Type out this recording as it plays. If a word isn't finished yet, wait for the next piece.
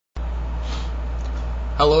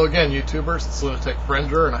Hello again, YouTubers. It's Lunatic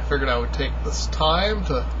Fringer, and I figured I would take this time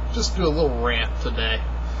to just do a little rant today.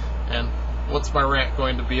 And what's my rant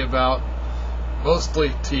going to be about? Mostly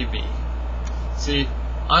TV. See,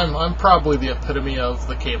 I'm probably the epitome of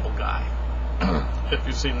the cable guy. If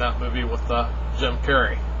you've seen that movie with Jim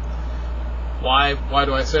Carrey. Why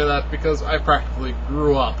do I say that? Because I practically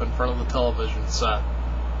grew up in front of the television set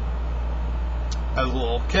as a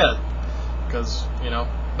little kid. Because,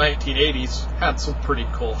 1980s had some pretty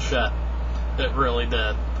cool shit. It really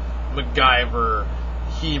did. MacGyver,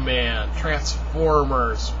 He-Man,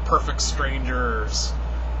 Transformers, Perfect Strangers.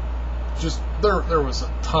 Just, there was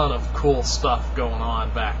a ton of cool stuff going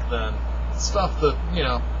on back then. Stuff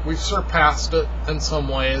that, we've surpassed it in some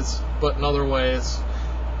ways, but in other ways,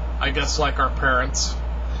 I guess like our parents,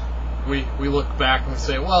 we look back and we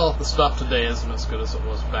say, well, the stuff today isn't as good as it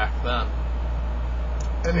was back then.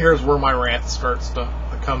 And here's where my rant starts to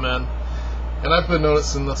come in. And I've been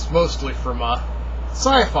noticing this mostly from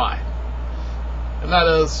sci-fi. And that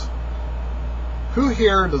is, who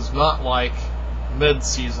here does not like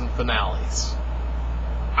mid-season finales?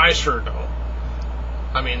 I sure don't.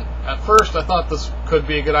 I mean, at first I thought this could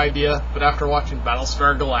be a good idea, but after watching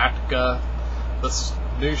Battlestar Galactica, this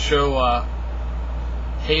new show,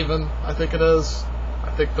 Haven, I think it is.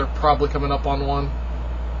 I think they're probably coming up on one.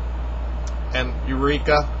 And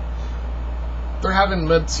Eureka, they're having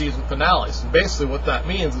mid-season finales. And basically what that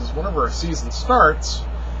means is whenever a season starts,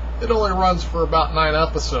 it only runs for about 9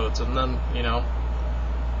 episodes, and then,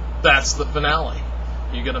 that's the finale.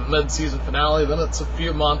 You get a mid-season finale, then it's a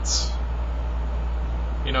few months.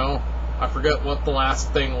 I forget what the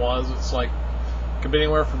last thing was. It's like, it could be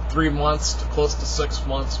anywhere from 3 months to close to 6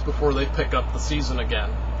 months before they pick up the season again.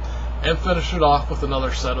 And finish it off with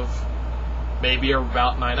another set of maybe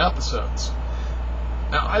about 9 episodes.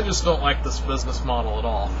 Now, I just don't like this business model at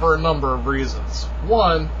all, for a number of reasons.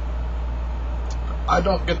 One, I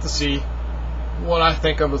don't get to see what I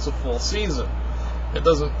think of as a full season. It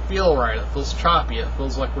doesn't feel right. It feels choppy. It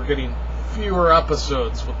feels like we're getting fewer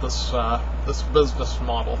episodes with this business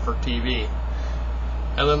model for TV.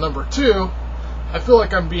 And then number two, I feel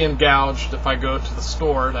like I'm being gouged if I go to the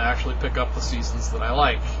store to actually pick up the seasons that I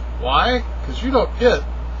like. Why? Because you don't get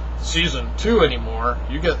Season 2 anymore.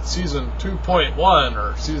 You get Season 2.1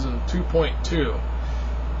 or Season 2.2,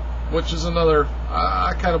 which is another,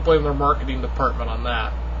 I kind of blame their marketing department on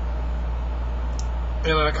that.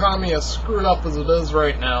 In an economy as screwed up as it is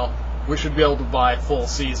right now, we should be able to buy full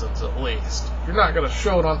seasons at least. If you're not going to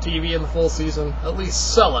show it on TV in the full season, at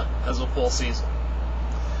least sell it as a full season.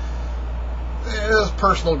 It is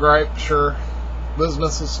personal gripe, sure.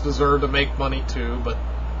 Businesses deserve to make money too, but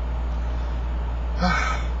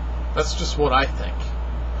that's just what I think.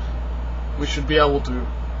 We should be able to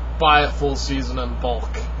buy a full season in bulk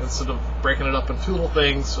instead of breaking it up into little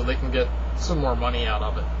things so they can get some more money out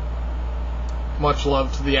of it. Much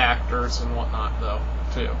love to the actors and whatnot, though,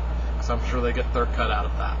 too, because I'm sure they get their cut out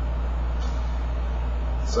of that.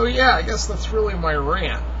 So yeah, I guess that's really my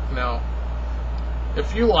rant. Now,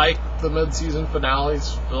 if you like the mid-season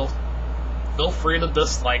finales, feel free to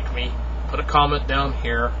dislike me. Put a comment down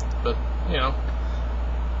here, but,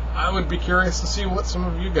 I would be curious to see what some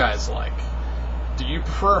of you guys like. Do you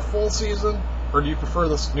prefer a full season, or do you prefer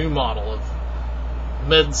this new model of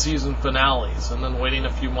mid-season finales and then waiting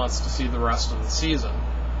a few months to see the rest of the season?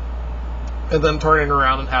 And then turning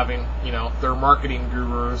around and having, their marketing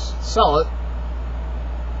gurus sell it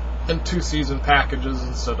in 2-season packages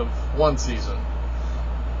instead of 1 season.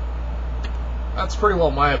 That's pretty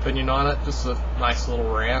well my opinion on it. Just a nice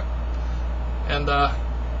little rant. And,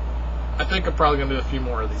 I think I'm probably going to do a few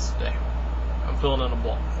more of these today. I'm feeling in a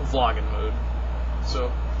vlogging mood.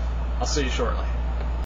 So, I'll see you shortly.